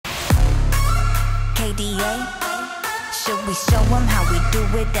88? Should we show them how we do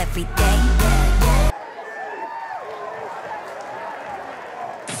it every day?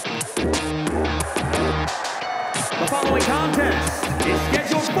 The following contest is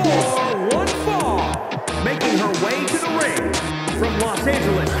scheduled for one fall. Making her way to the ring from Los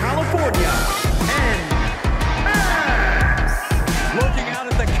Angeles, California, looking out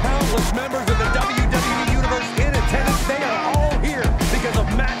at the countless members of the WWE Universe in attendance, they are all here because of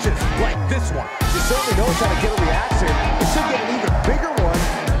matches like this one. She certainly knows how to get a reaction. It should get an even bigger one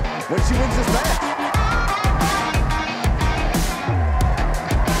when she wins this match.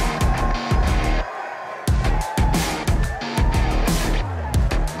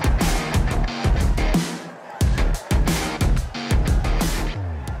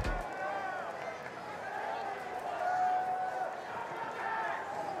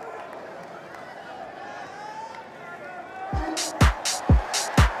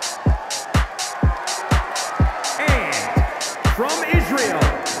 From Israel,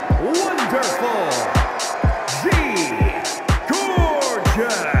 wonderful,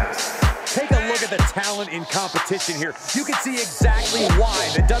 gorgeous. Take a look at the talent in competition here. You can see exactly why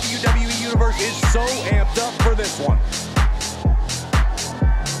the WWE Universe is so amped up for this one.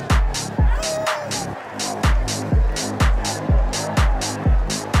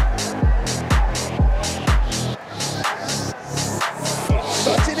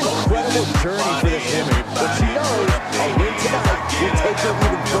 Such an incredible journey for this woman, but she knows a win tonight will take her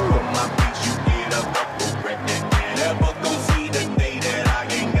even further.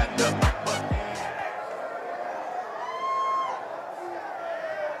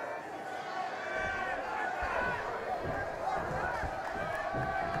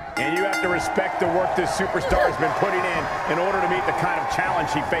 And you have to respect the work this superstar has been putting in order to meet the kind of challenge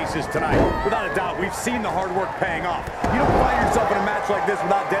she faces tonight. Without a doubt, we've seen the hard work paying off. You don't find yourself in a match like this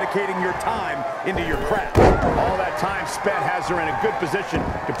without dedicating your time into your craft. All that time spent has her in a good position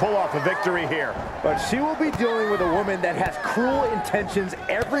to pull off a victory here. But she will be dealing with a woman that has cruel intentions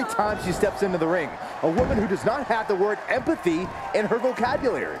every time she steps into the ring. A woman who does not have the word empathy in her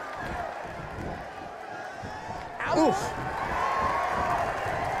vocabulary. Oof.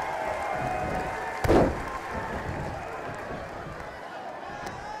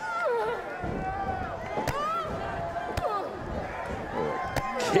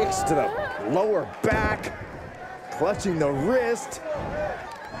 Kicks to the lower back, clutching the wrist.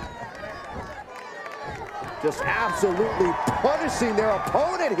 Just absolutely punishing their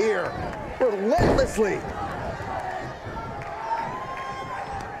opponent here, relentlessly.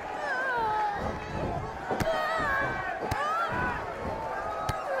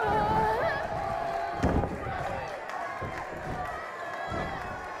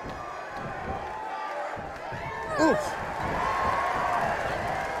 Oof.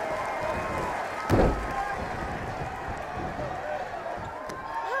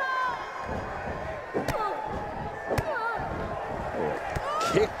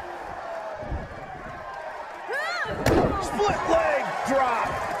 Kick. Split leg drop.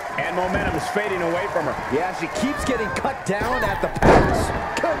 And momentum is fading away from her. Yeah, she keeps getting cut down at the pass.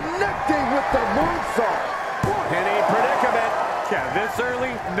 Connecting with the moonsault. In a predicament. Yeah, this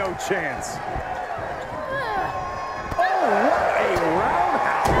early, no chance. Oh, what a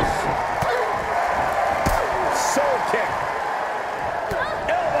roundhouse. Soul kick.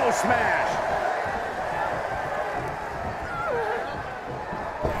 Elbow smash.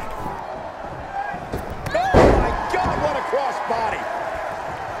 Body.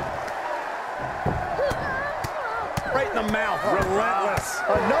 Right in the mouth. Relentless.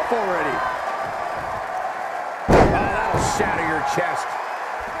 Enough already. Oh, that'll shatter your chest.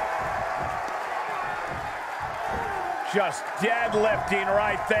 Just deadlifting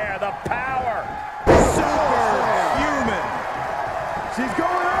right there. The power. Superhuman. She's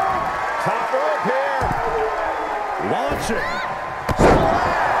going up. Top rope here. Launching.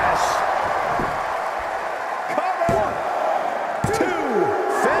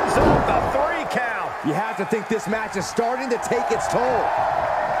 You have to think this match is starting to take its toll.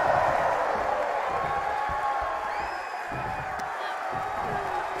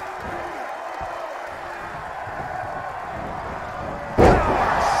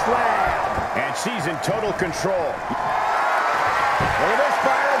 Power slam. And she's in total control. Look at this,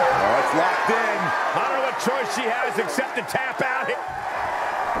 Byron. Oh, it's locked in. I don't know what choice she has except to tap out.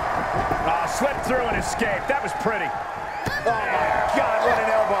 Slipped through and escaped. That was pretty. Oh, my God, what an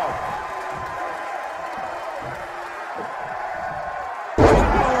elbow.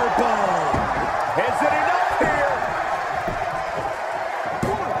 Is it enough here?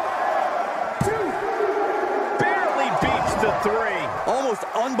 1, 2. Barely beats the 3. Almost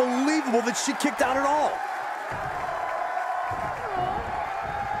unbelievable. unbelievable that she kicked out at all.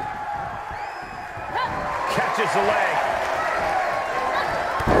 Catches the leg.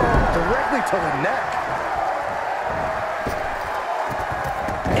 Directly to the neck.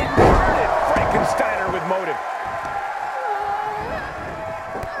 Inverted Frankensteiner with motive.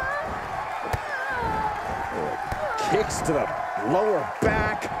 Kicks to the lower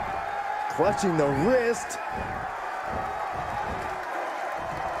back. Clutching the wrist.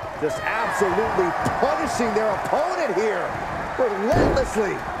 Just absolutely punishing their opponent here.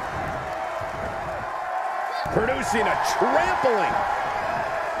 Relentlessly. Producing a trampling.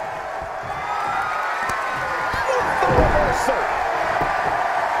 Reversal.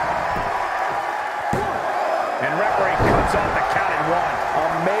 And referee cuts off the count at 1.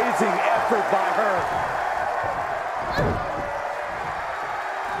 Amazing effort by her.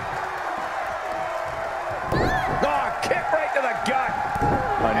 Oh, kick right to the gut.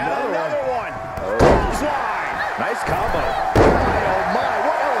 Another one. Clothesline. Nice combo. My, oh my,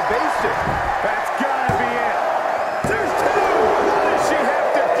 what elevation. That's gotta be it. There's 2. What does she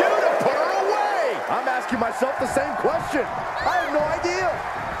have to do to put her away? I'm asking myself the same question. I have no idea.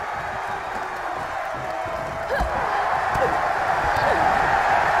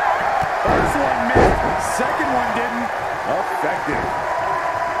 First one missed, second one didn't. Effective.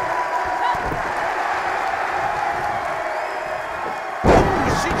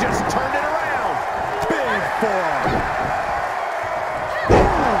 She just turned it around. Big forearm.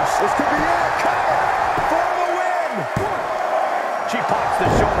 This could be it. For the win. She pops the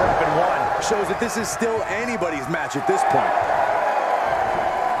shoulder up in 1. Shows that this is still anybody's match at this point.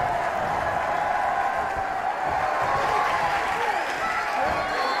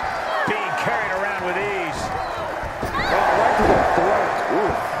 Being carried around with ease. Right to the throat.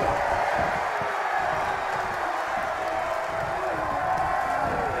 Ooh.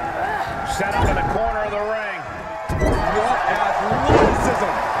 Set up in the corner of the ring. What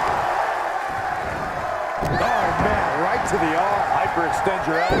athleticism. Oh, man, right to the arm. Hyperextend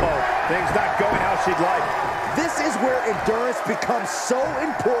your elbow. Things not going how she'd like. This is where endurance becomes so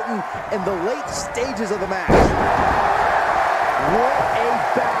important in the late stages of the match. What a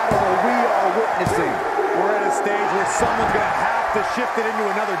battle we are witnessing. We're at a stage where someone's going to have to shift it into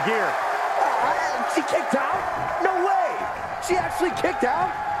another gear. She kicked out? No way. She actually kicked out?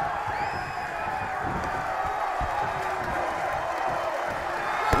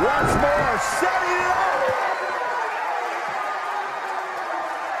 Once more, setting it up.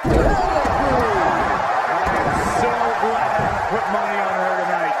 So glad I put money on her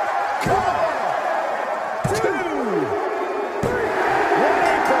tonight. Come on. 2, 3. What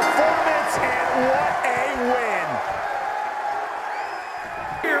a performance and what a win.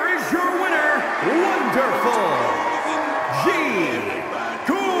 Here is your winner, Wonderful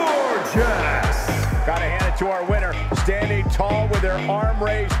Gorgeous. Gotta hand it to our winner, standing tall with their arm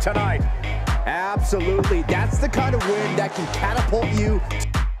raised tonight. Absolutely. That's the kind of win that can catapult you